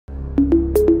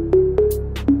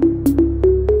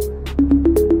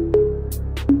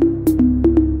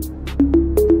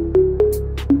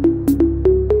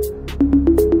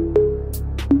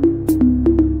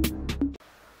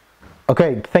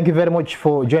Okay, thank you very much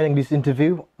for joining this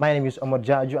interview. My name is Omar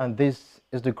Jaju and this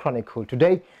is the Chronicle.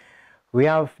 Today, we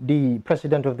have the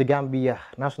President of the Gambia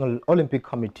National Olympic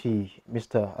Committee,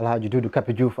 Mr. Alhaji Dodou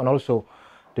Capi Joof, and also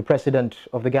the President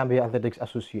of the Gambia Athletics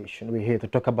Association. We're here to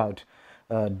talk about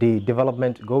the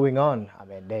development going on. I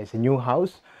mean, there's a new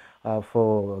house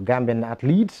for Gambian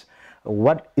athletes.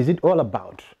 What is it all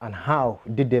about and how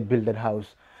did they build that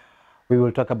house? We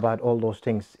will talk about all those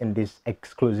things in this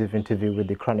exclusive interview with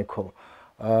the Chronicle.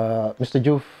 Mr.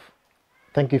 Joof,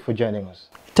 thank you for joining us.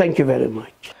 Thank you very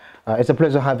much. It's a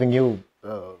pleasure having you.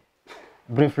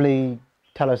 Briefly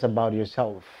tell us about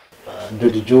yourself.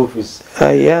 Dodou Joof is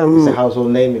a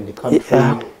household name in the country.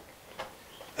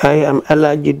 I am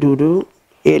Alhaji Dodou,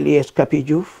 alias Capi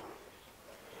Joof.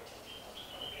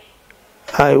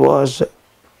 I was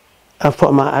a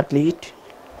former athlete,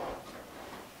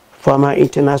 former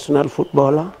international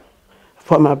footballer,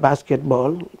 former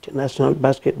international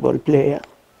basketball player.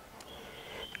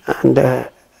 And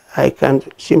I can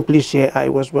simply say I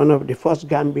was one of the first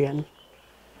Gambians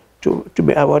to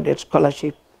be awarded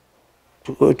scholarship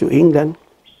to go to England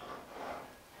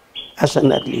as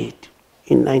an athlete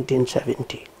in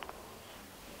 1970.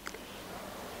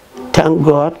 Thank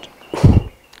God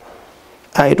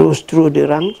I rose through the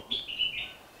ranks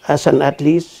as an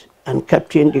athlete and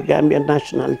captained the Gambian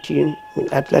national team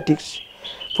in athletics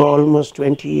for almost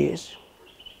 20 years.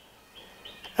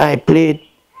 I played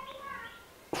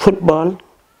football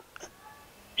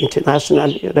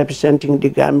internationally representing the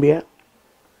Gambia.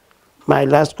 My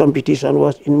last competition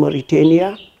was in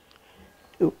Mauritania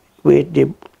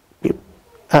with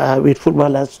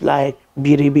footballers like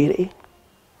Biri,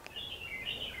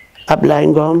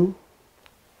 Ablaingom,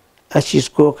 Assis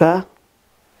Koka,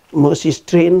 Moses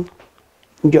Train,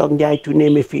 Njong, to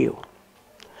name a few.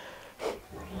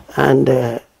 And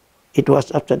it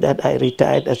was after that I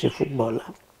retired as a footballer.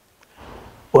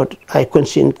 But I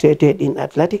concentrated in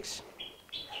athletics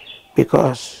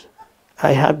because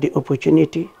I have the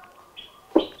opportunity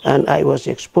and I was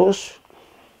exposed.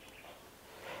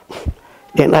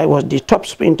 Then I was the top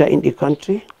sprinter in the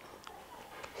country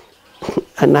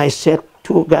and I set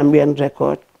 2 Gambian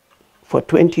records for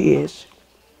 20 years.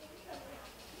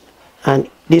 And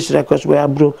these records were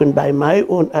broken by my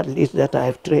own athletes that I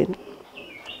have trained.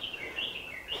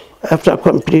 After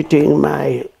completing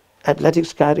my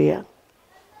athletics career,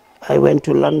 I went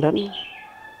to London,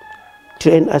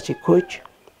 trained as a coach.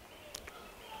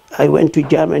 I went to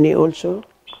Germany also,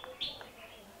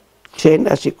 trained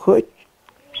as a coach,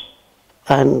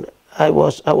 and I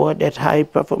was awarded high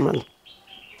performance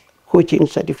coaching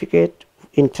certificate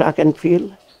in track and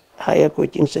field, higher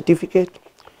coaching certificate.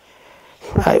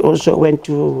 I also went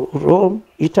to Rome,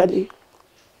 Italy,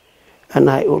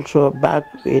 and I also back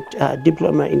with a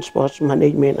diploma in sports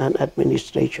management and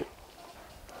administration.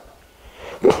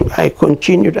 I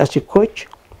continued as a coach,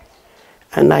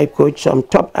 and I coached some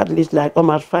top athletes like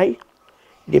Omar Faye,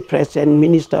 the present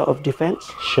Minister of Defense,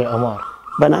 Omar,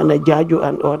 Banana Jaju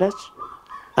and others,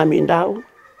 Amin Dao.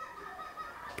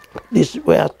 These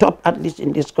were top athletes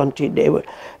in this country. They were,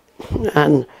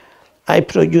 and I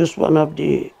produced one of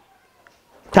the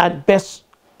 3rd best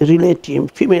relay team,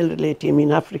 female relay team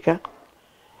in Africa.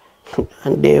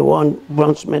 And they won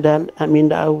bronze medal. Amin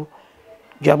Dao,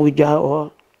 Jabu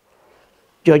Jao,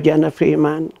 Georgiana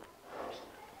Freeman,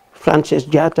 Frances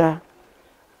Jata,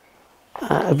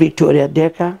 Victoria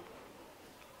Decker.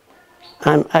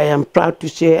 And I am proud to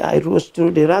say I rose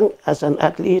through the rank as an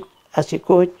athlete, as a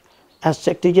coach, as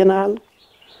Secretary General,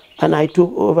 and I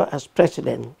took over as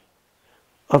President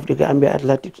of the Gambia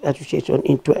Athletics Association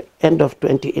in end of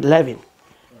 2011,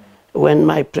 when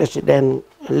my president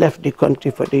left the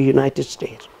country for the United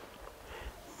States.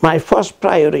 My first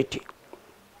priority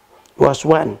was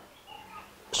 1,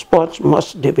 sports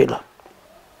must develop.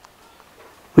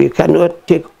 We cannot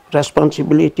take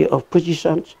responsibility of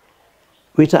positions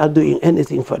without doing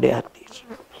anything for the athletes.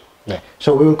 Yeah.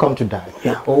 So we will come to that.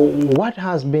 Yeah. What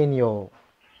has been your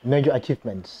major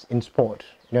achievements in sport,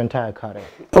 your entire career?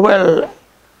 Well,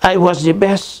 I was the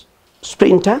best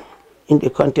sprinter in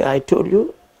the country. I told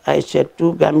you, I set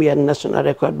 2 Gambian national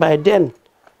records. By then,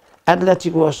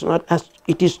 athletics was not as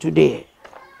it is today,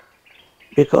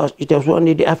 because it was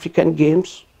only the African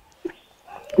Games,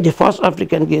 the first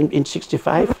African Games in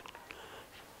 '65,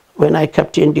 when I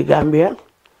captained the Gambia,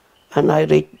 and I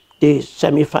reached the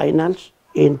semi-finals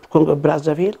in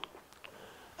Congo-Brazzaville.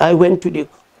 I went to the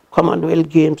Commonwealth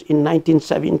Games in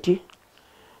 1970,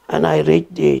 and I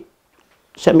reached the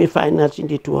semi-finals in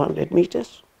the 200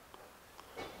 meters.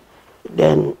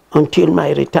 Then until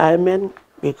my retirement,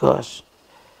 because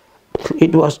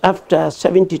it was after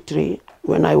 '73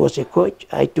 when I was a coach,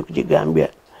 I took the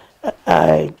Gambia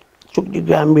I took the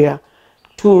Gambia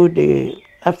to the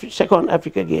second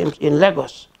Africa Games in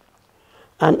Lagos.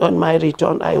 And on my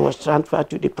return, I was transferred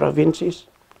to the provinces.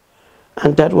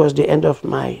 And that was the end of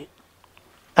my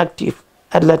active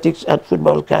athletics and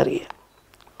football career.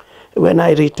 When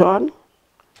I returned,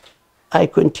 I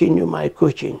continued my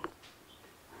coaching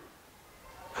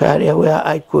career, where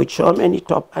I coached so many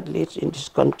top athletes in this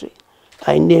country.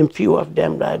 I named few of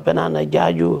them, like Banana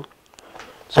Jaju,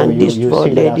 so and these four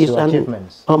ladies, and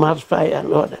Omar Fai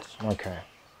and others. Okay.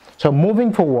 So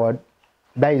moving forward,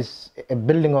 there is a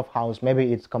building of house.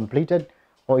 Maybe it's completed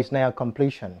or it's near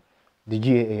completion. The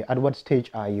GAA, at what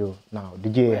stage are you now? The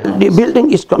GAA house? The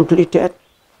building is completed.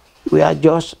 We are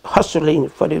just hustling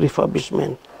for the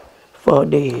refurbishment, for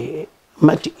the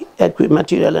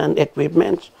material and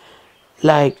equipment,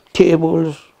 like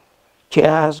tables,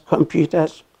 chairs,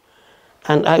 computers.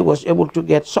 And I was able to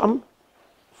get some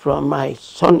from my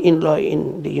son-in-law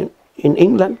in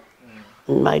England,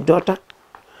 and my daughter.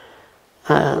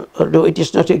 Although it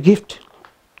is not a gift,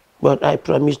 but I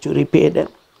promised to repay them.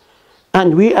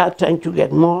 And we are trying to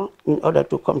get more in order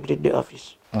to complete the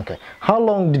office. Okay. How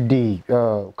long did the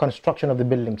construction of the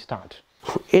building start?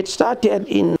 It started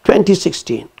in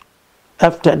 2016,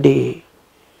 after the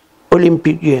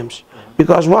Olympic Games.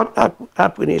 Because what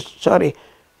happened is,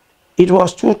 it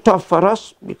was too tough for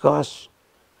us, because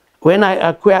when I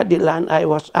acquired the land, I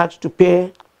was asked to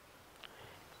pay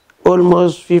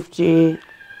almost about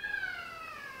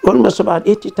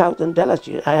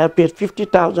 $80,000. I have paid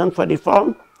 $50,000 for the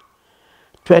farm,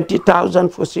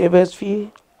 $20,000 for saver's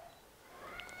fee,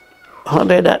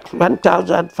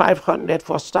 $1,500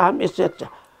 for stamp, etc.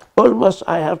 Almost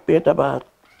I have paid about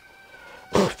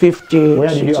 50. Where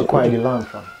did you acquire the land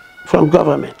from? From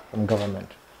government. From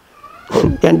government.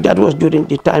 And that was during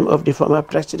the time of the former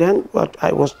president, but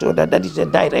I was told that that is a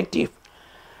directive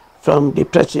from the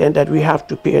president that we have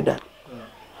to pay that,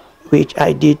 which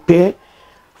I did pay.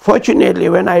 Fortunately,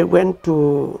 when I went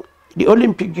to the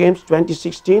Olympic Games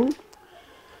 2016,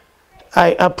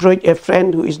 I approached a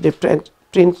friend who is the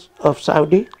Prince of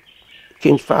Saudi,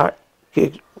 King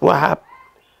Wahab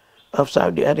of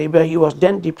Saudi Arabia. He was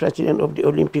then the president of the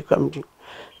Olympic Committee.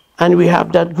 And we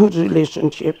have that good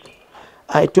relationship.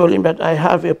 I told him that I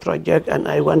have a project and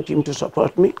I want him to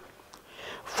support me.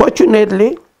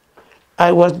 Fortunately,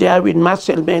 I was there with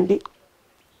Marcel Mendy,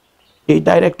 the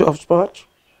director of sports,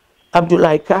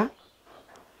 Abdullah Ka,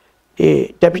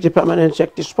 the deputy permanent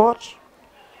secretary sports.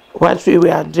 Whilst we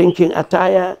were drinking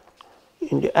attire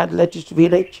in the athletics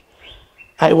village,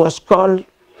 I was called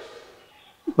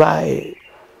by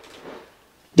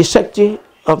the secretary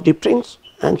of the prince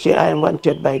and said, I am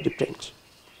wanted by the prince.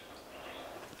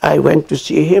 I went to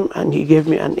see him and he gave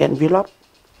me an envelope.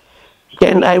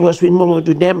 Then I was with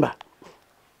Mamadou Demba,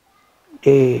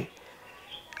 the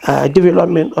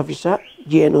development officer,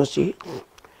 G.N.O.C.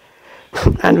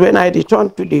 And when I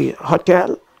returned to the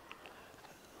hotel,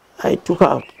 I took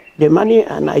out the money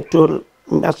and I told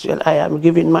Marcel, I am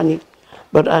giving money,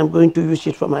 but I'm going to use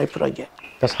it for my project.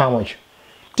 That's how much?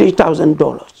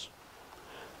 $3,000.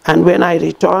 And when I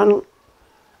returned,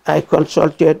 I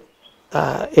consulted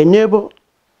a neighbor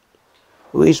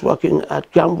who is working at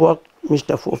Gambwork,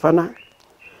 Mr. Fofana.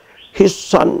 His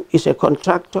son is a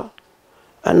contractor,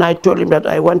 and I told him that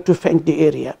I want to fence the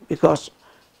area, because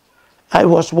I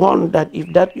was warned that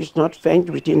if that is not fenced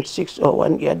within 6 or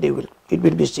 1 year, it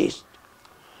will be seized.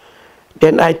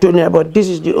 Then I told him about this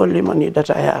is the only money that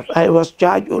I have. I was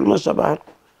charged almost about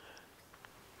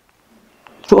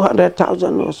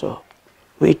 200,000 or so,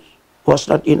 which was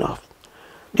not enough.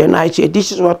 Then I said,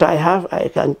 this is what I have, I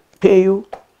can pay you.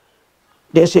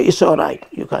 They say, it's all right,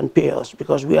 you can pay us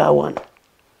because we are one.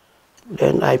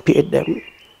 Then I paid them,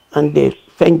 and they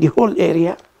fenced the whole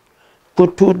area,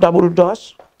 put 2 double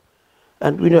doors,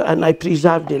 and I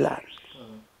preserved the land.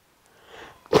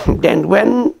 Then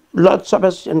when Lord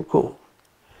Sebastian Coe,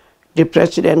 the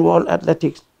president, World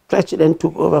Athletics president,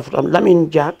 took over from Lamin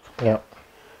Jack,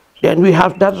 then we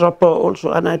have that rapport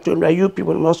also, and I told them, you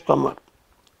people must come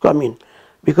in,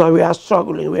 because we are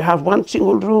struggling. We have 1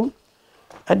 single room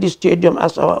at the stadium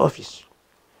as our office,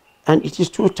 and it is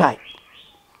too tight.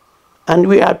 And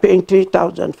we are paying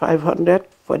 $3,500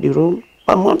 for the room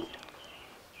per month.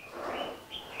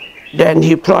 Then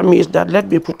he promised that let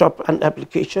me put up an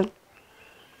application,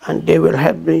 and they will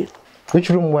help me. Which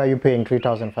room were you paying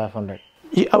 $3,500?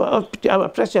 Our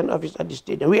president office at the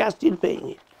stadium. We are still paying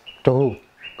it. To who?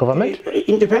 Government?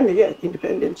 Independent, yes,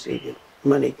 independent stadium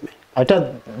management. I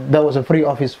thought there was a free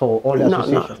office for all the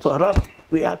associations. No, for us,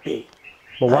 we are paying.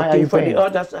 But why are you paying? For the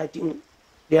others, I think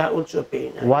they are also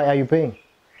paying. Why are you paying?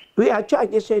 We are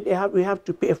charged. They say we have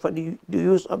to pay for the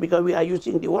use of, because we are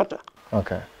using the water.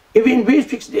 Okay. Even we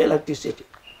fix the electricity.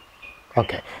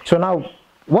 Okay. So now,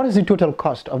 what is the total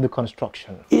cost of the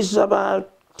construction? It's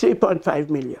about 3.5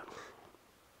 million.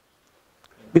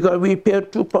 Because we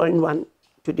paid 2.1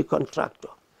 to the contractor,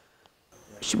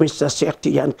 Mr.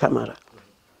 Sertian Kamara.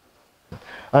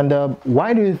 And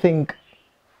why do you think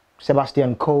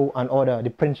Sebastian Coe and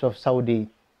the Prince of Saudi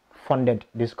funded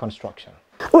this construction?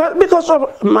 Well, because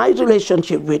of my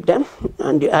relationship with them,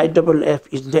 and the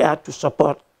IWF is there to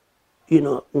support,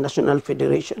 national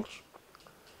federations.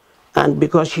 And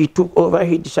because he took over,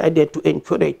 he decided to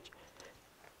encourage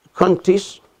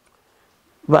countries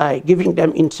by giving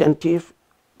them incentive,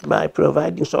 by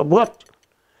providing support,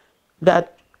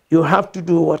 that you have to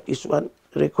do what is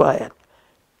required.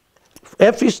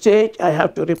 Every stage, I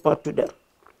have to report to them,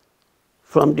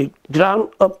 from the ground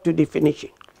up to the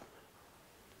finishing,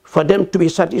 for them to be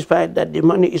satisfied that the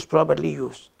money is properly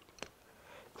used.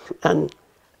 And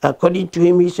according to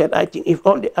him, he said, I think if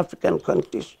all the African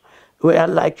countries were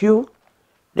like you,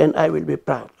 then I will be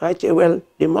proud. I say, well,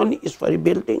 the money is for the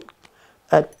building,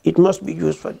 and it must be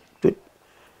used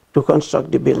to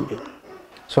construct the building.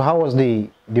 So how was the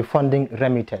funding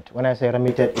remitted? When I say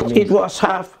remitted, it was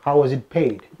half. How was it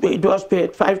paid? It was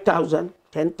paid 5,000,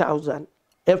 10,000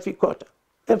 every quarter,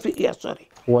 every year, sorry.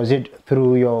 Was it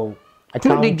through your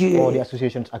account or the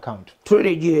association's account? Through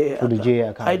the GA Through the GA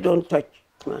account. I don't touch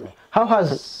money. How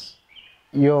has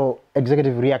your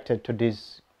executive reacted to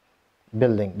this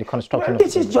building, the construction? Well,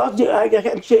 this is just, I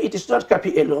can say it is not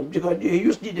Capi alone, because you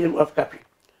use the name of Capi.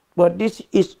 But this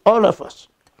is all of us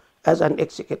as an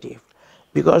executive.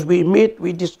 Because we meet,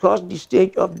 we discuss the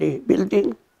stage of the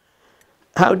building,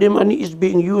 how the money is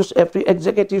being used. Every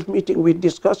executive meeting, we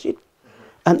discuss it.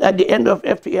 And at the end of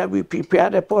every year, we prepare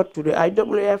a report to the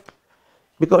IWF,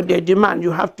 because they demand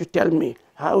you have to tell me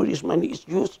how this money is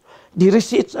used, the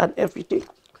receipts and everything.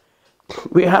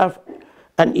 We have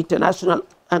an international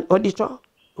auditor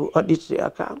who audits the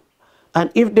account. And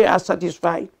if they are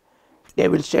satisfied, they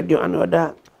will send you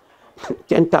another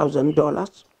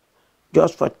 $10,000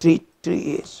 just for three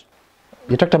years.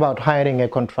 You talked about hiring a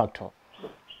contractor.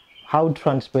 How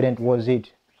transparent was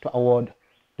it to award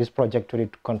this project to the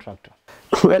contractor?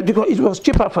 Well, because it was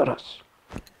cheaper for us.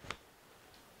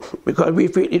 Because we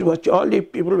feel it was all the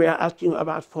people were asking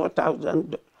about 4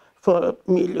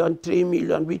 million, 3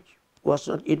 million, which was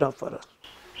not enough for us.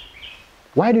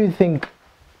 Why do you think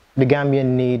the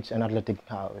Gambian needs an athletic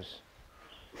house?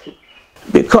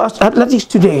 Because athletics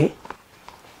today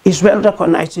is well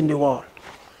recognized in the world.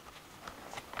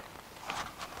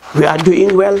 We are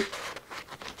doing well,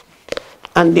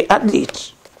 and the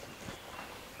athletes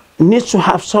need to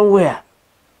have somewhere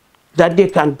that they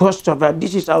can boast about.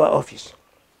 This is our office.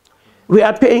 We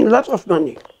are paying lots of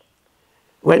money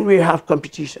when we have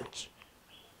competitions.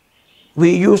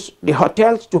 We use the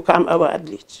hotels to come our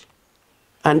athletes,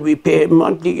 and we pay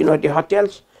monthly, the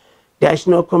hotels. There is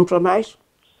no compromise.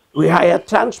 We hire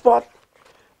transport.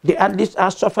 The athletes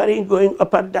are suffering going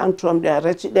up and down from their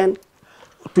residence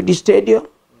to the stadium.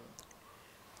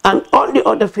 And all the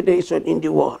other federations in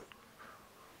the world.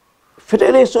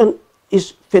 Federation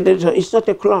is not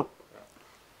a club.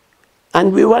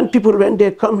 And we want people, when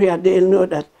they come here, they'll know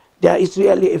that there is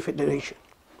really a federation.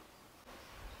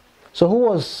 So who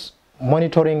was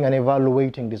monitoring and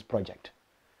evaluating this project?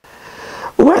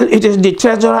 Well, it is the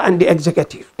treasurer and the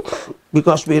executive,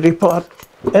 because we report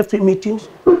every meeting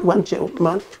once a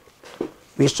month.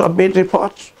 We submit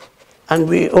reports, and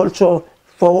we also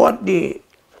forward the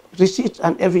receipts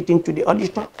and everything to the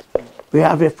auditor. We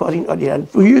have a foreign auditor.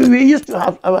 We used to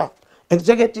have our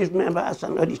executive member as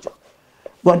an auditor.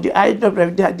 But the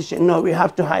IWF had to say, no, we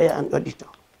have to hire an auditor.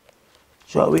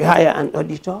 So we hire an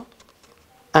auditor,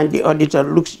 and the auditor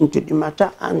looks into the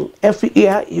matter, and every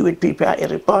year he will prepare a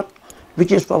report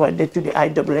which is forwarded to the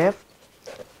IWF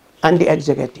and the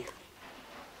executive.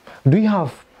 Do you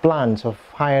have plans of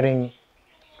hiring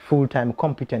full-time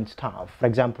competent staff? For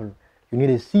example, you need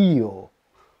a CEO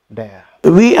there.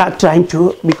 We are trying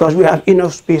to, because we have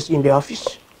enough space in the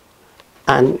office,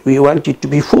 and we want it to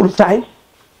be full-time.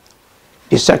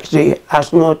 The secretary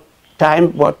has no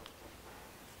time, but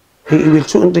he will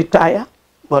soon retire.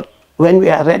 But when we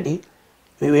are ready,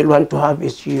 we will want to have a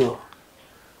CEO,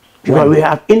 because we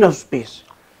have enough space.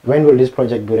 When will this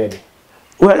project be ready?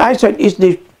 Well, I said it's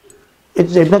the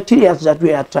materials that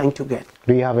we are trying to get.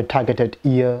 Do you have a targeted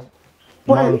year?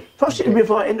 Well, possibly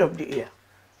before end of the year.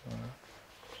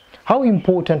 How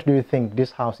important do you think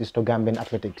this house is to Gambian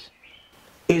athletics?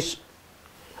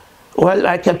 Well,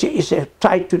 I can say it's a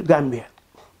tie to Gambia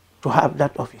to have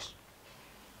that office.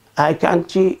 I can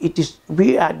see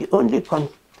we are the only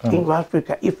in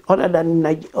Africa, if other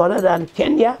than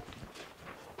Kenya.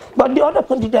 But the other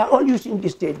countries, they are all using the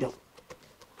stadium.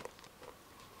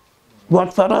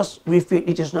 But for us, we feel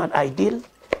it is not ideal.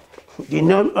 The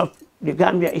name of the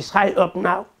Gambia is high up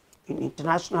now in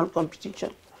international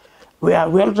competition. We are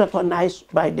well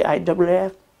recognized by the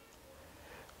IWF.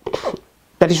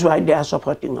 That is why they are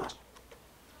supporting us.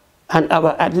 And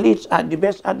our athletes are the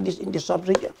best athletes in the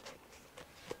sub-region.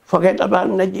 Forget about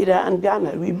Nigeria and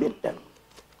Ghana, we beat them.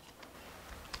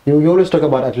 You always talk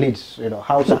about athletes,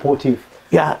 how supportive.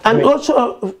 Yeah, and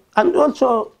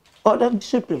also other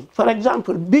disciplines. For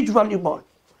example, beach volleyball.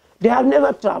 They have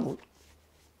never traveled.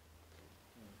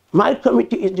 My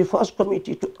committee is the first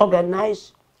committee to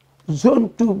organize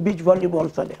Zone 2 beach volleyball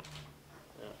for them.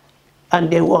 And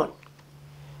they won.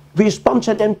 We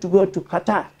sponsored them to go to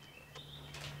Qatar.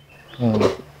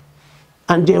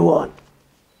 And they won.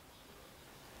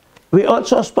 We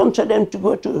also sponsored them to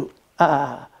go to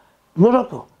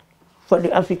Morocco for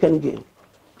the African game.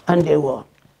 And they won.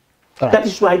 Right. That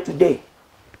is why today,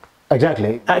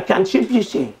 exactly, I can simply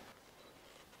say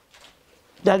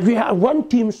that we have one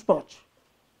team sport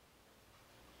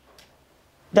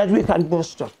that we can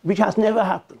boast of, which has never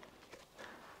happened.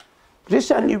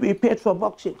 Recently, we paid for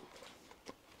boxing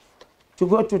to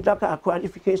go to Dakar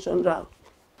qualification round.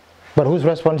 But whose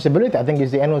responsibility? I think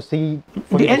is the N.O.C.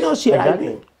 The N.O.C. Exactly.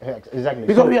 I mean. Exactly.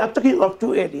 Because we are talking of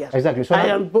two areas. Exactly. So I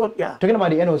am both, yeah. Talking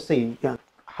about the N.O.C., Yeah.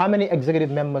 how many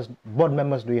executive members, board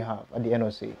members do you have at the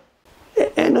N.O.C.?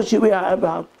 N.O.C. we are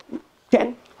about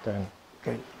 10. 10.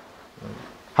 10.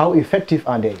 How effective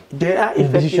are they? They are in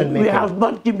effective. decision making? We have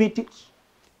monthly meetings.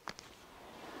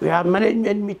 We have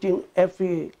management meeting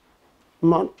every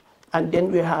month, and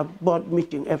then we have board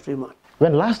meeting every month.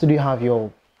 When last did you have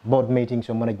your board meetings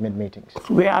or management meetings?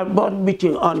 We have board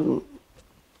meeting on,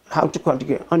 how to call it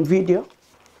again, on video,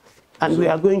 and we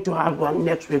are going to have one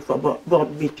next week for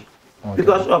board meeting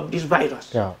because of this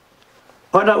virus. Yeah.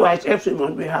 Otherwise, every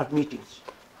month we have meetings.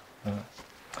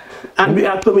 And we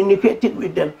are communicating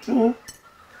with them through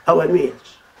our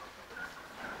mails.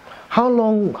 How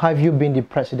long have you been the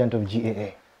president of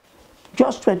GAA?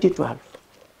 Just 2012.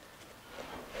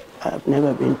 I have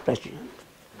never been president.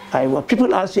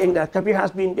 People are saying that Capi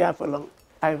has been there for long.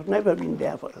 I have never been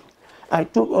there for long. I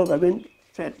took over when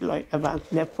Fred Lloyd Evans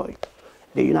left for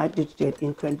the United States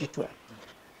in 2012.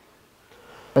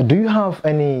 Do you have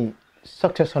any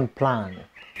succession plan?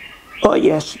 Oh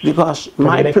yes, because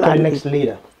my plan for the next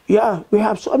leader. Yeah, we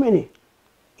have so many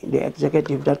in the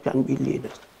executive that can be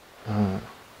leaders.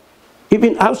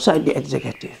 Even outside the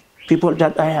executive, people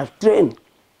that I have trained,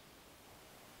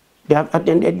 they have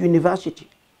attended university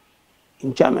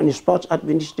in Germany, sports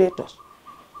administrators.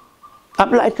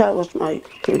 Ablaika was my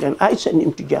student. I sent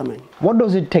him to Germany. What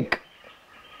does it take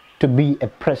to be a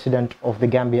president of the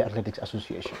Gambia Athletics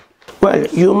Association? Well,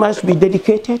 you must be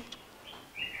dedicated.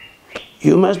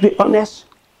 You must be honest.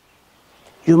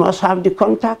 You must have the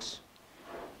contacts.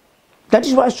 That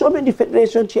is why so many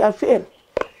federations here fail.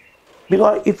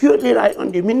 Because if you rely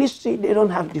on the ministry, they don't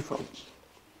have the funds.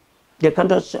 They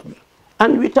cannot serve.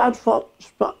 And without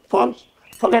funds,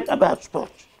 forget about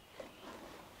sports.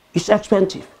 It's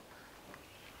expensive.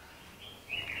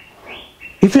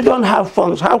 If you don't have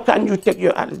funds, how can you take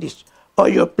your athletes or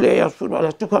your players,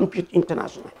 footballers, to compete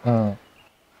internationally?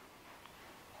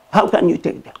 How can you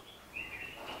take them?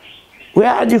 Where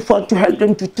are the funds to help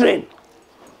them to train?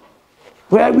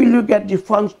 Where will you get the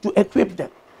funds to equip them?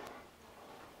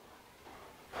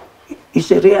 It's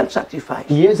a real sacrifice.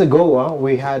 Years ago,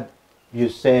 we had you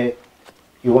say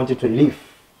you wanted to leave.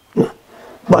 No.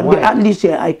 But the athletes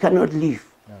say, I cannot leave.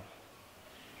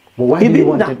 But why do you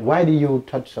want it? Why do you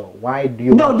touch so? Why do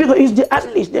you? No, because it's the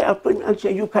athletes. They are putting and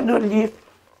say, you cannot leave.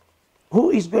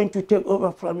 Who is going to take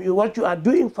over from you? What you are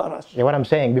doing for us? Yeah, what I'm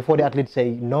saying, before the athletes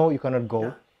say, no, you cannot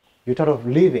go, you thought of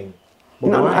leaving. But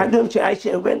no, why? I don't say. I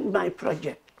say, when my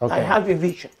project, I have a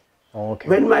vision. Oh, okay.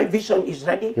 When my vision is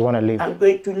ready, you want to leave. I'm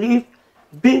going to leave.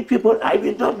 Being people, I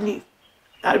will not leave.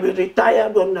 I will retire,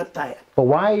 but not tired. But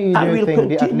why do you think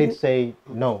the athletes say,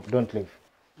 no, don't leave?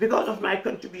 Because of my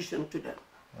contribution to them.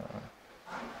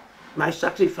 My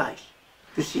sacrifice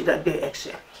to see that they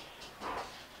excel.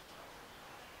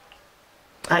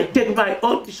 I take my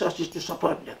own resources to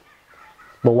support them.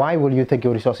 But why will you take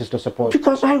your resources to support?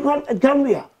 Because I want a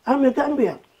Gambia. I'm a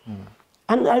Gambian.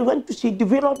 And I want to see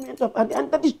development of athletes.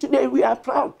 And that is today we are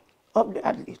proud of the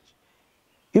athletes.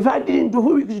 If I didn't do,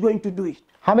 who is going to do it?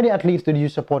 How many athletes did you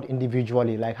support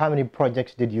individually? Like how many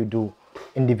projects did you do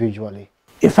individually?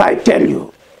 If I tell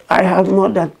you, I have more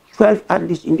than 12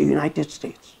 athletes in the United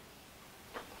States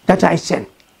that I sent.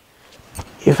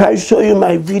 If I show you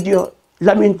my video,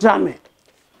 Lamin Drame,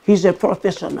 He's a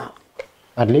professional.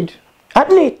 Athlete?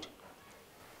 Athlete.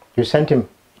 You sent him?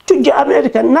 To the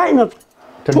American, 9 of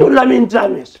To Lamin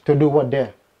dramas. To do what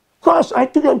there? Of course, I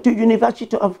took him to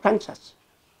University of Kansas.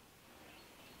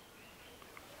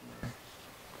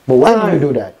 But why do you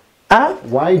do that?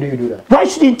 Why do you do that? Why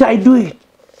shouldn't I do it?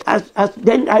 As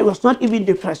then I was not even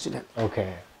the president.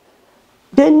 Okay.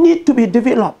 They need to be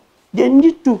developed. They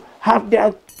need to have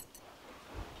their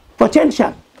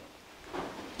potential.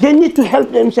 They need to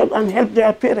help themselves and help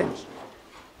their parents.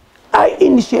 I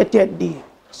initiated the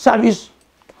service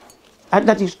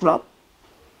athletics club.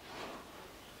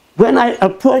 When I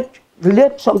approached the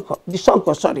late Sonko,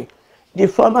 the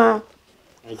former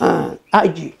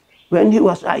IG, when he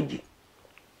was IG,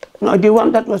 no, the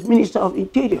one that was Minister of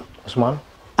Interior. Usman?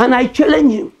 And I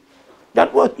challenged him.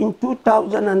 That was in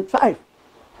 2005.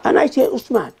 And I said,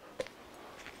 Usman,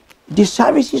 the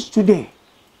services today,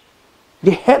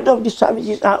 the head of the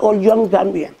services are all young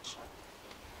Gambians.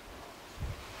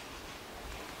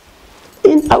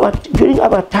 During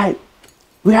our time,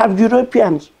 we have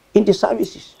Europeans in the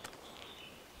services.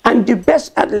 And the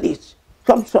best athletes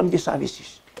come from the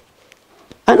services.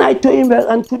 And I told him, well,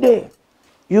 and today,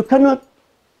 you cannot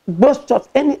boast of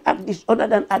any athletes other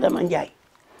than Adam Njai.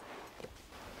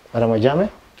 Adam Ajame?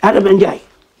 Adam Njai.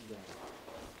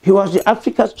 He was the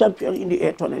Africa's champion in the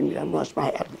 800 and was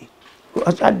my athlete. He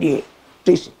was at the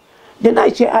prison. Then I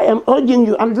say, I am urging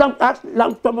you, and ask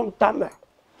Lam Tomong Tamba.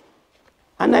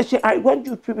 And I say, I want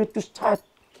you people to start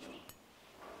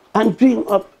and bring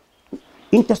up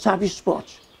inter-service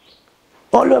sports.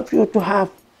 All of you to have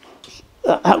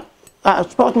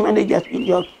sport managers in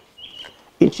your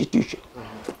institution.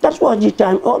 That was the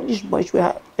time all these boys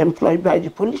were employed by the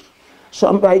police,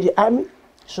 some by the army,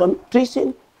 some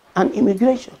prison and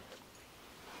immigration.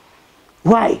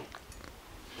 Why?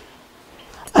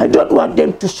 I don't want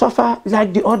them to suffer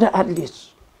like the other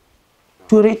athletes.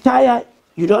 To retire,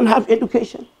 you don't have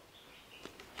education.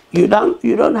 You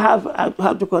don't have,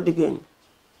 how to call it again,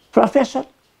 profession.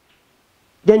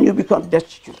 Then you become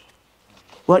destitute.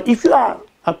 But if you are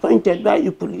appointed by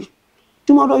the police,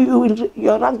 tomorrow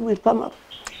your rank will come up.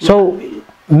 So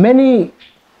many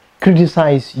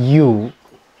criticize you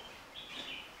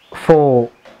for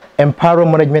empower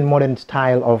management modern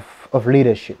style of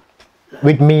leadership,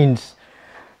 which means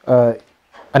an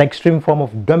extreme form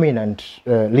of dominant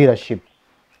leadership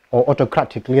or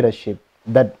autocratic leadership,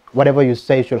 that whatever you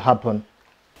say should happen.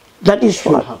 That is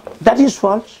false. That is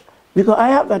false, because I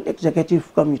have an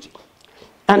executive committee,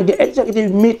 and the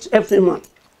executive meets every month,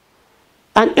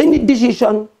 and any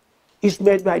decision is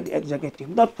made by the executive,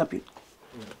 not Capi.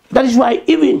 That is why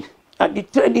even at the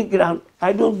training ground,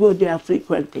 I don't go there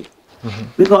frequently,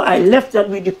 because I left that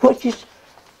with the coaches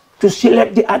to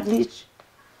select the athletes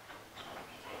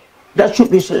that should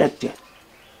be selected.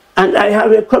 And I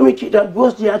have a committee that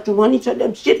goes there to monitor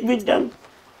them, sit with them,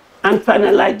 and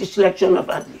finalize the selection of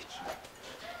athletes.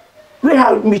 We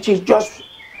have meetings just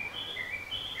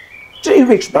 3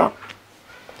 weeks back.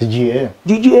 The GA?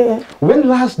 The GA. When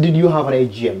last did you have an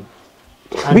AGM?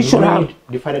 And we should have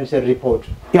the financial report.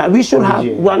 Yeah, we should have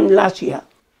one last year.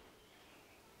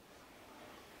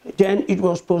 Then it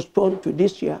was postponed to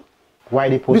this year. Why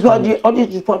they postponed? Because the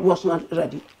audit report was not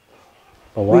ready.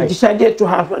 Oh, why? We decided to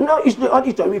have, no, it's the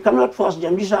auditor. We cannot force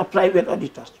them. These are private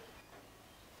auditors.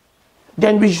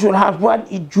 Then we should have one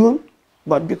in June,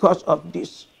 but because of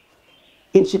this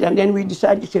incident, then we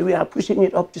decided to say we are pushing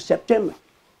it up to September,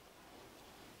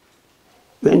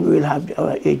 when we will have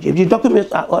our AGM. The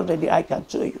documents are already, I can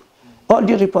show you. All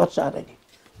the reports are ready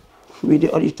with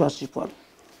the auditor's report.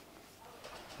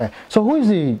 So who is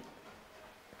the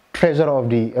treasurer of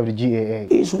the GAA?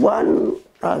 Is one,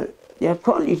 they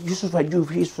call it Joof.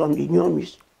 He's from the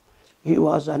G.N.O.C. He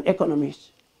was an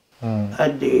economist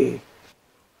at the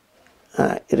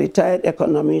retired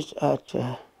economist at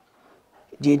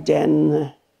the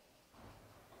then,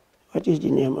 what is the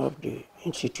name of the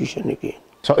institution again?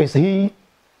 So is he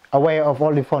aware of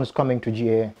all the funds coming to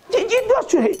GAA? It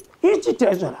goes to him. He's the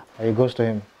treasurer. It goes to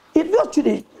him? It goes to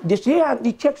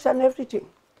the checks and everything.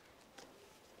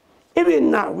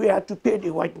 Even now, we have to pay the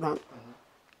white man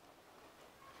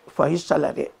for his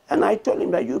salary. And I told him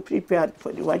that you prepared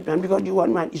for the white man, because the white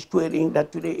man is querying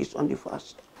that today is on the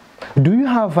 1st. Do you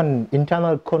have an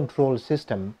internal control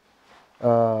system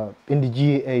in the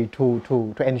GAA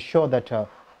to ensure that there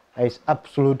is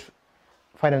absolute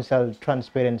financial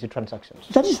transparency transactions?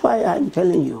 That is why I'm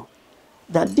telling you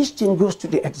that this thing goes to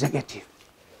the executive.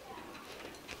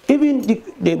 Even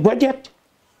the budget,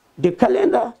 the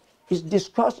calendar is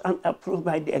discussed and approved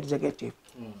by the executive.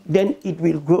 Then it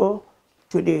will go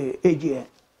to the AGM.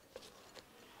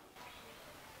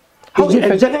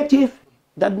 The executive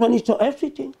that monitor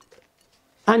everything.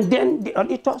 And then the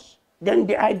auditors, then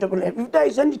the IAAF. If there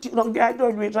is anything wrong, the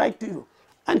IAAF will write to you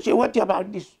and say, what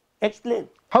about this? Explain.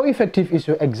 How effective is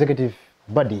your executive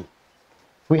body?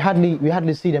 We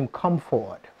hardly see them come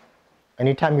forward.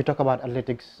 Anytime you talk about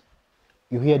athletics,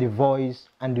 you hear the voice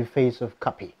and the face of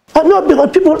Capi. No,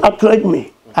 because people applaud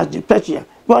me as the president,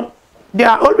 but they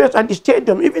are always at the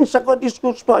stadium. Even secondary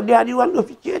school sport, they are the one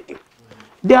officiating.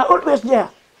 They are always there.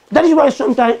 That is why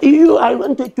sometimes I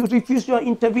wanted to refuse your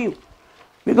interview,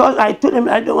 because I told them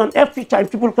I don't want every time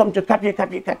people come to Capi.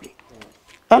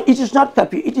 And it is not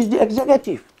Capi, it is the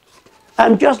executive.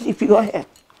 I'm just the figurehead.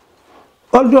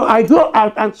 Although I go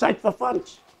out and search for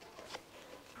funds,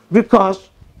 because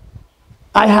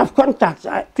I have contacts,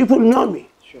 people know me.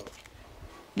 Sure.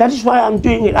 That is why I'm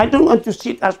doing it. I don't want to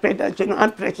sit as president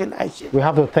and president. We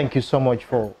have to thank you so much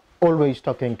for always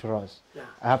talking to us. Yeah.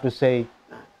 I have to say,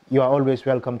 you are always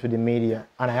welcome to the media,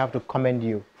 and I have to commend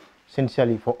you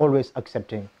sincerely for always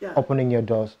accepting, opening your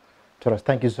doors to us.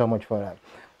 Thank you so much for that.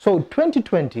 So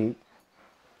 2020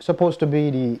 supposed to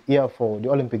be the year for the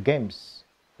Olympic Games,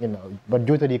 but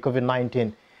due to the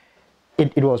COVID-19,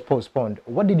 it was postponed.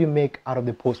 What did you make out of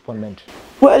the postponement?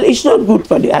 Well, it's not good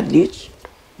for the athletes,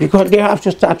 because they have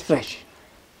to start fresh.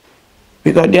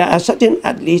 Because there are certain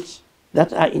athletes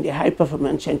that are in the high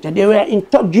performance center. They were in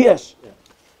top gears.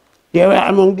 They were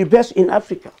among the best in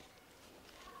Africa.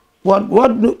 God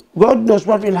knows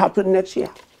what will happen next year.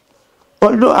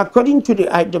 Although according to the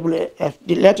IAAF,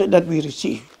 the letter that we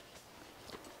received,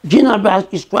 G.N.O.C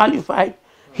is qualified,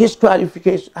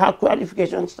 her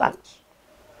qualification stands.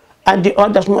 And the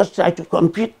others must try to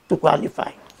compete to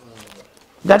qualify.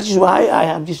 That is why I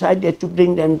have decided to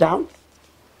bring them down,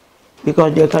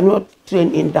 because they cannot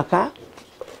train in Dakar,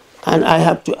 and I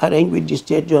have to arrange with the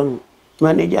stadium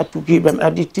manager to give them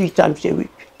at least 3 times a week.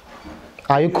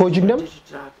 Are you coaching them?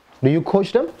 Do you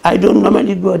coach them? I don't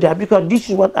normally go there, because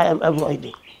this is what I am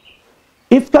avoiding.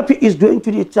 If Capi is going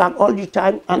to the track all the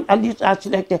time and athletes are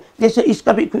selected, they say, is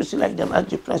Capi could select them as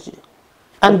the president?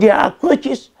 And there are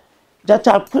coaches that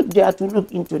are put there to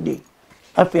look into the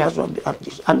affairs of the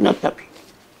athletes, and not Capi.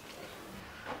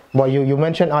 Well, you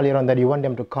mentioned earlier on that you want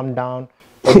them to come down.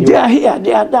 They are here,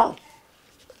 they are down.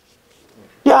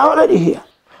 They are already here.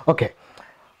 Okay.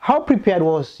 How prepared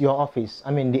was your office,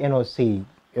 the G.N.O.C,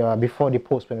 before the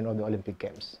postponement of the Olympic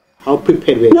Games? How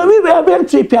prepared were you? No, we were well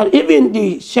prepared. Even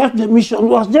the chef de mission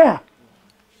was there.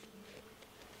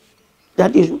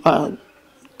 That is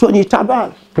Tony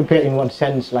Tabal. Prepared in what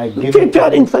sense? Like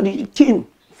preparing for the team,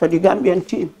 for the Gambian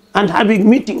team, and having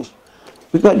meetings.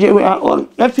 Because they were all,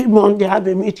 every month they have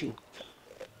a meeting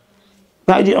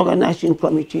by the organizing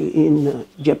committee in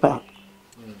Japan.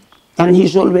 And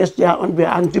he's always there on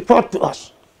behalf and report to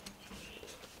us.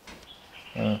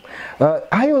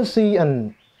 IOC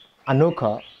and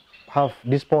ANOCA have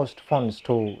dispersed funds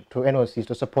to G.N.O.C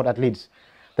to support athletes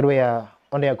that were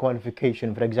on their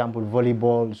qualification, for example,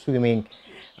 volleyball, swimming,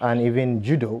 and even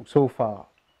judo so far.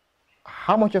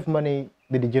 How much of money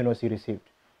did the G.N.O.C receive?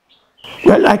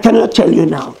 Well, I cannot tell you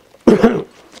now.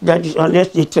 That is unless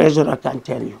the treasurer can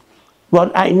tell you.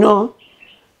 But I know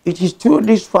it is through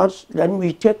these funds that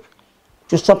we take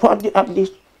to support the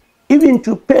athletes, even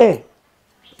to pay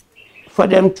for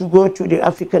them to go to the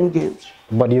African Games.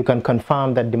 But you can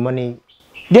confirm that the money...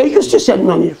 They used to send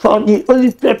money for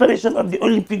the preparation of the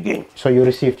Olympic Games. So you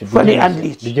received it? For the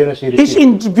athletes. The G.N.O.C received it's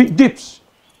in dips.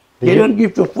 They don't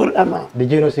give the full amount. The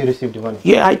G.N.O.C received the money?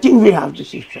 Yeah, I think we have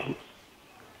received some.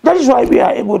 That is why we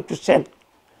are able to send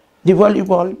the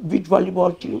beach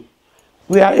volleyball team.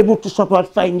 We are able to support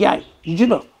Fine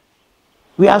judo.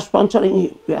 We are sponsoring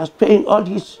him. We are paying all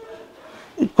his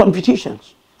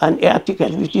competitions and air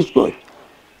tickets, which is good.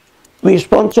 We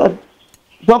sponsored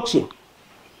boxing.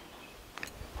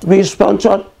 We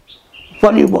sponsored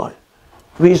volleyball.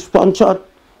 We sponsored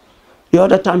the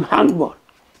other time handball.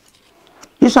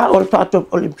 These are all part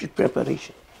of Olympic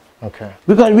preparation. Okay.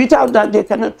 Because without that, they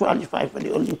cannot qualify for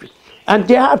the Olympics. And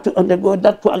they have to undergo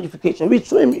that qualification with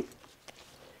swimming.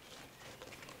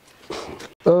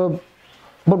 But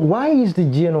why is the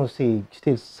G.N.O.C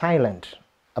still silent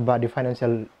about the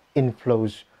financial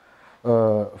inflows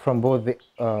from both the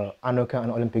ANOCA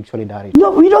and Olympic Solidarity? No,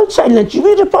 we don't silence.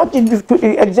 We report it to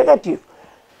the executive.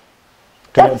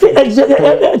 To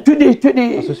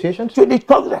the associations? To the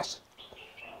Congress.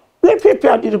 We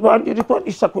prepare the report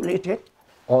is circulated.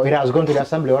 Or it has gone to the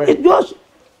assembly already?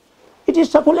 It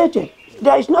is circulated.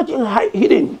 There is nothing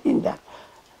hidden in that.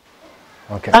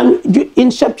 Okay. And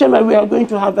in September, we are going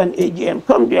to have an AGM.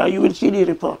 Come there, you will see the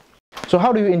report. So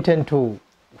how do you intend to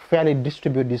fairly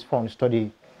distribute these funds to the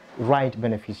right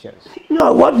beneficiaries?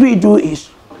 No, what we do is,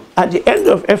 at the end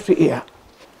of every year,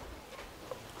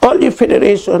 all the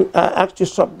federations are asked to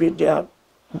submit their,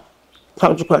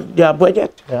 their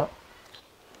budget,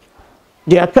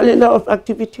 their calendar of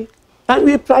activity, and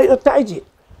we prioritize it,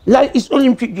 like it's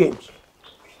Olympic Games.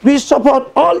 We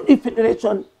support all the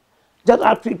federations that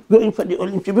are going for the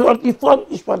Olympics, because the fund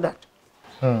is for that.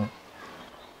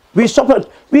 We support,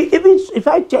 we even, if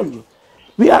I tell you,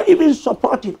 we are even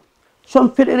supporting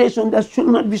some federations that should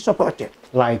not be supported.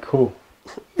 Like who?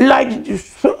 Like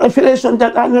federations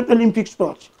that are not Olympic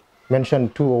sports. Mention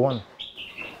 2 or 1.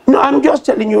 No, I'm just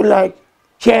telling you, like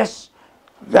chess,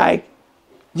 like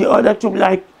the other two,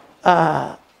 like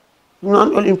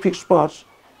non-Olympic sports,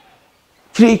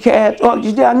 cricket, all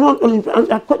these, they are non-Olympic.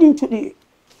 And according to the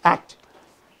Act,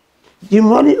 the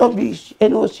money of the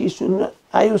N.O.C. should not,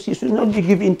 IOC should not be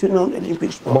given to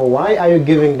non-Olympic sports. But why are you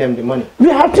giving them the money? We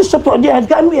have to support their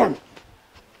Gambian.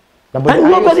 And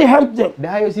nobody helped them. The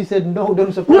IOC said no,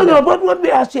 don't support them. No, but what we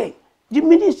are saying, the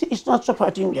ministry is not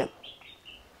supporting them.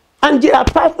 And they are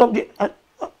part of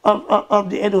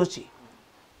the N.O.C.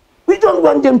 We don't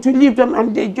want them to leave them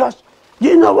and they just, do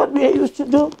you know what we used to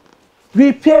do?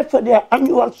 We pay for their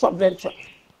annual subvention,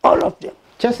 all of them.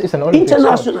 Chess is an Olympic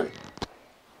international. Sport.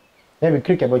 Maybe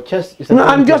cricket, but chess is an No,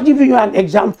 Olympic. I'm just giving you an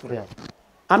example. Yeah.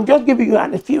 I'm just giving you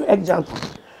a few examples.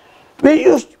 We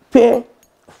used to pay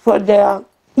for their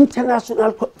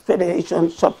international federation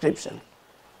subscription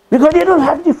because they don't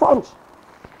have the funds.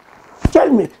 Tell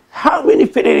me, how many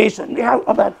federations? We have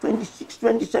about 26,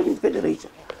 27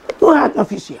 federations. Who had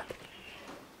official?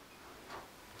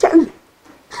 Tell me.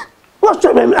 What's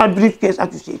a briefcase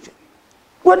association?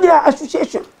 What they are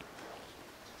association?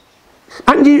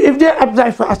 And if they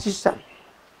apply for assistance,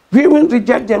 we will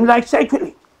reject them like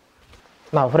cycling.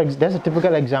 Now, there's a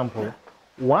typical example.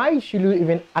 Why should you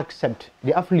even accept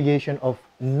the affiliation of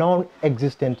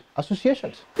non-existent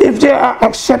associations? If they are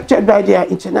accepted by their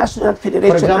international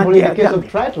federation. For example, in the case of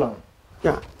triathlon.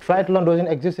 Yeah. Triathlon doesn't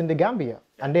exist in the Gambia,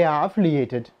 and they are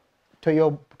affiliated to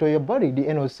your body, the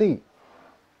N.O.C.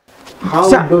 How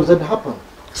does that happen?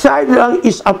 Triathlon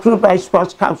is approved by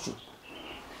Sports Council.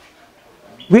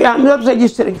 We are not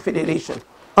registering federation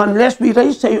unless we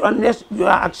register you, unless you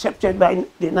are accepted by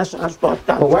the National Sports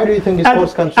Council. But why do you think the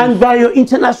Sports Council... And by your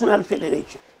international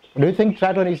federation. Do you think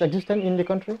triathlon is existent in the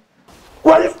country?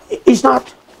 Well, it's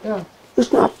not. Yeah.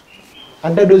 It's not.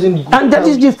 And that doesn't... And that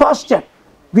is the first step.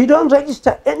 We don't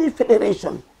register any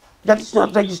federation that is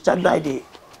not registered by the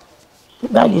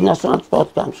National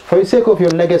Sports Council. For the sake of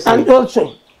your legacy... And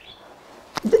also,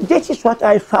 this is what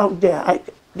I found there.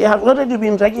 They have already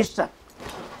been registered.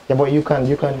 Yeah, but you can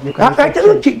I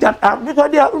cannot kick that out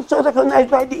because they are also recognized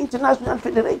by the International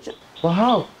Federation. Well,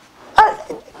 how?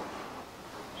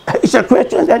 It's a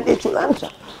question that they should answer.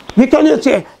 We cannot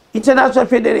say, International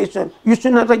Federation, you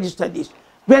should not register this,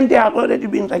 when they have already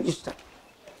been registered.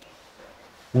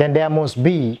 Then there must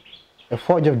be a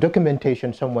forge of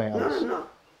documentation somewhere else. No.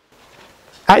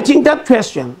 I think that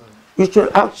question, you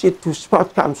should ask it to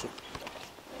Sports Council.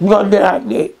 Because they are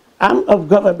the arm of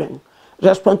government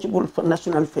responsible for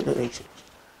national federations.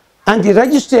 And the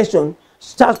registration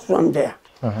starts from there.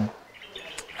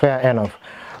 Fair enough.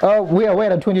 We are aware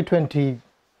that 2020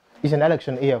 is an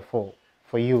election year for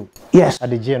you. Yes. At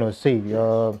the G.N.O.C.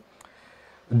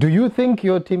 Do you think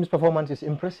your team's performance is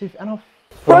impressive enough?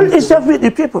 Well, it's up with the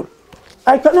people.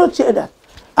 I cannot say that.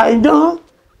 I know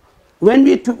when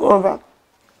we took over,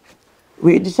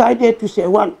 we decided to say,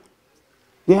 one,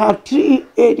 we have 4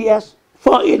 areas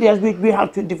which we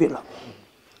have to develop.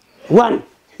 One,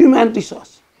 human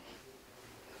resource.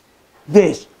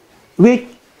 This, which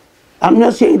I'm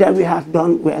not saying that we have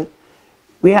done well.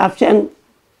 We have sent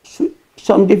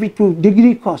some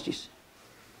degree courses.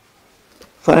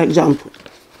 For example,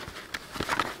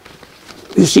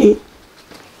 you see,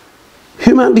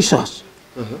 human resource.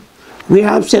 We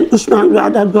have sent Usman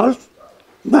Wada Golf,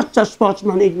 Master Sports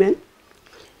Management.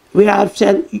 We have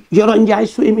sent Yoronjai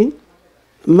Swimming,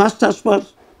 Master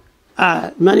Sports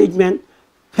Management.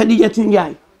 Khadija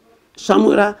Tunjai,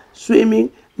 Samura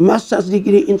Swimming, Master's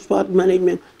degree in Sport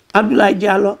Management. Abdullah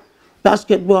Diallo,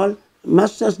 Basketball,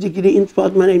 Master's degree in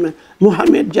Sport Management.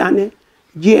 Mohamed Jane,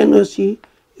 G.N.O.C,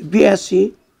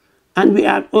 BSc, and we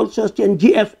have also sent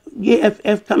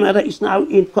GFF Camara is now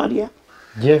in Korea.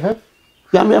 GFF?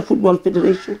 Gambia Football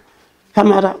Federation.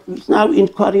 Camara is now in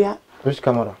Korea. Which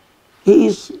Camara? He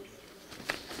is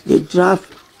the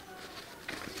draft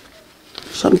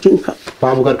something.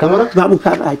 Babukar Camara?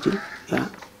 Babukar, I think. Yeah.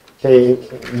 Say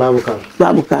Babukar.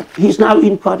 Babukar. He's now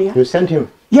in Korea. You sent him?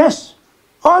 Yes.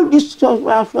 All these stuff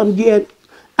were from GN.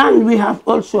 And we have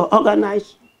also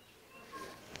organized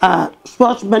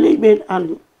sports management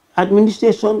and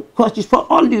administration courses for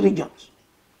all the regions.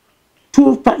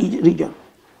 2 per each region.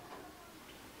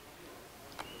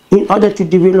 in order to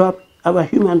develop our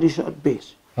human resource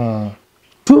base.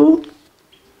 Two,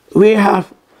 we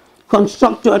have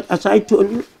constructed, as I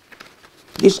told you,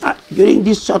 during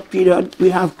this short period, we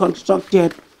have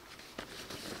constructed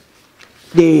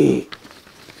the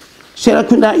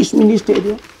Serakunda East Mini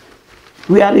Stadium.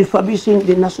 We are refurbishing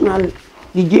the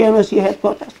G.N.O.C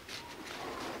headquarters.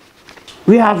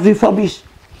 We have refurbished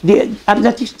the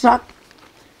athletics track,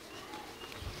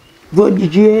 both the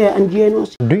GA and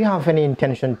G.N.O.C. Do you have any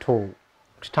intention to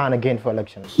stand again for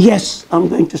elections? Yes, I'm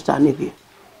going to stand again.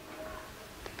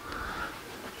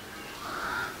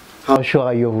 How sure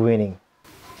are you of winning?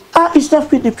 It's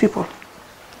not with the people.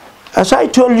 As I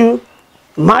told you,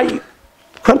 my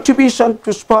contribution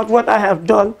to sport, what I have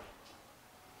done,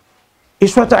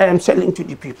 is what I am selling to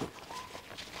the people.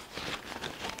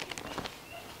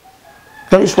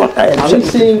 That is what I am selling. Are you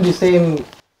seeing the same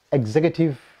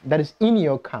executive that is in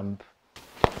your camp?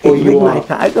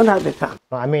 I don't have a camp.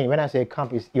 No, I mean, when I say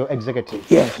camp, is your executive.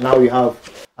 Yes. Now you have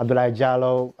Abdullah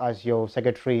Jallo as your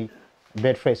secretary,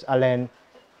 Beatrice Allen.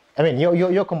 I mean,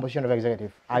 your composition of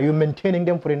executive. Are you maintaining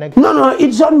them for the next? No,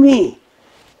 it's not me.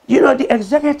 You know, the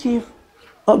executive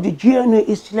of the G.N.O.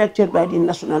 is selected by the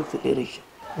National Federation.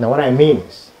 Now, what I mean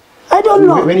is, I don't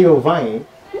know. When you're vying,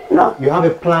 no, you have a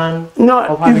plan.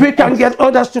 No, if we can get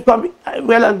others to come,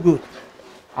 well and good.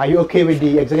 Are you okay with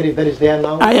the executive that is there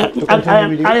now? I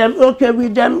am okay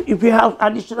with them. If we have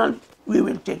additional, we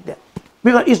will take them.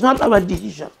 Because it's not our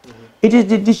decision. It is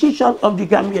the decision of the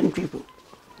Gambian people.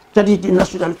 That is the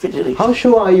National Federation. How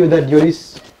sure are you that your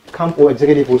camp or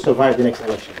executive will survive the next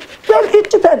election? Well,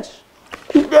 it depends.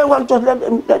 If they want to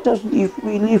let us leave,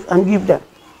 we leave and give them.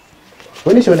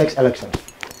 When is your next election?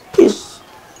 It's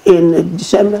in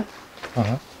December.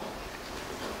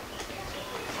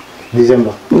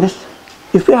 December? Yes.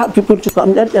 If we have people to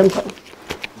come, let them come.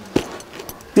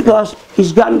 Because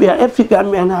it's Gambia, every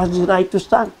Gambian has the right to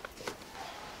stand.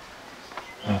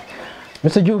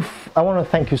 Mr. Joof, I want to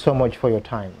thank you so much for your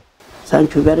time.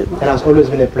 Thank you very much. It has always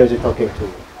been a pleasure talking to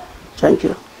you. Thank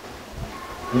you.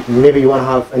 Maybe you want to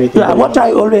have anything? Yeah, what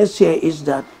I always say is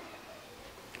that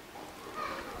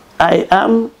I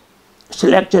am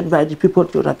selected by the people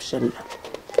to represent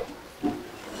them,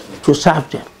 to serve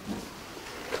them.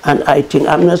 And I think,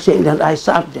 I'm not saying that I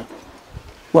serve them.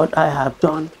 What I have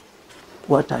done,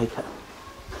 what I can.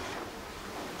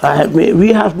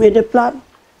 We have made a plan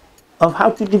of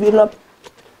how to develop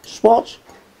sports.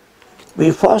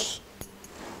 We first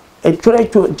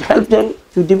encourage to help them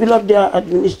to develop their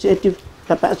administrative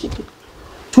capacity.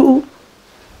 Two,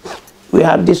 we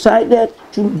have decided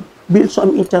to build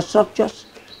some infrastructures,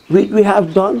 which we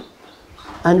have done,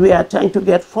 and we are trying to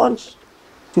get funds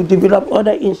to develop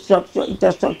other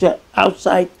infrastructure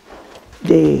outside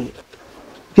the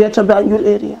Greater Banjul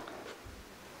area.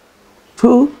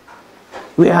 Two,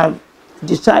 we have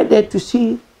decided to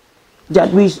see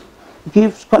that we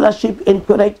give scholarship,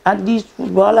 encourage at least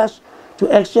footballers to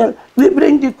excel. We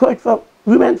bring the coach for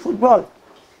women football.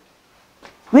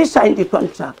 We signed the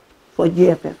contract for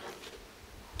GFF.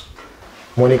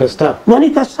 Monica Starr.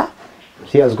 Monica Starr.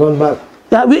 She has gone back.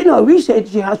 Yeah, we know. We said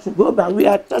she has to go back. We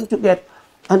are trying to get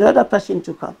another person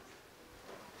to come.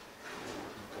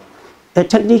 A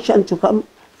technician to come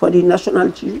for the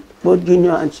national team, both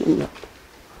junior and senior.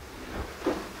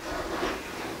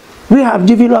 We have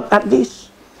developed at this,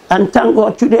 and thank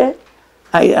God today,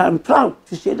 I am proud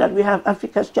to say that we have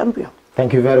Africa's champion.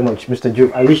 Thank you very much, Mr.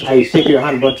 Joof. I wish I shake your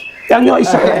hand, but yeah, no,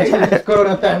 it's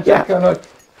Corona times. Yeah.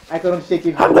 I cannot shake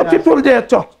your hand. And the people there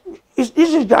talk. This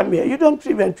is Gambia. You don't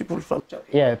prevent people from talking.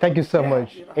 Yeah, thank you so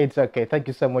much. You know. It's okay. Thank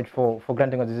you so much for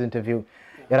granting us this interview.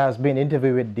 It has been an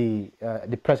interview with the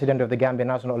president of the Gambia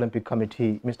National Olympic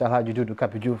Committee, Mr. Dodou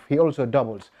Capi Joof. He also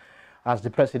doubles as the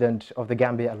president of the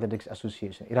Gambia Athletics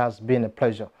Association. It has been a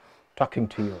pleasure talking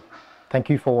to you. Thank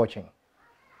you for watching.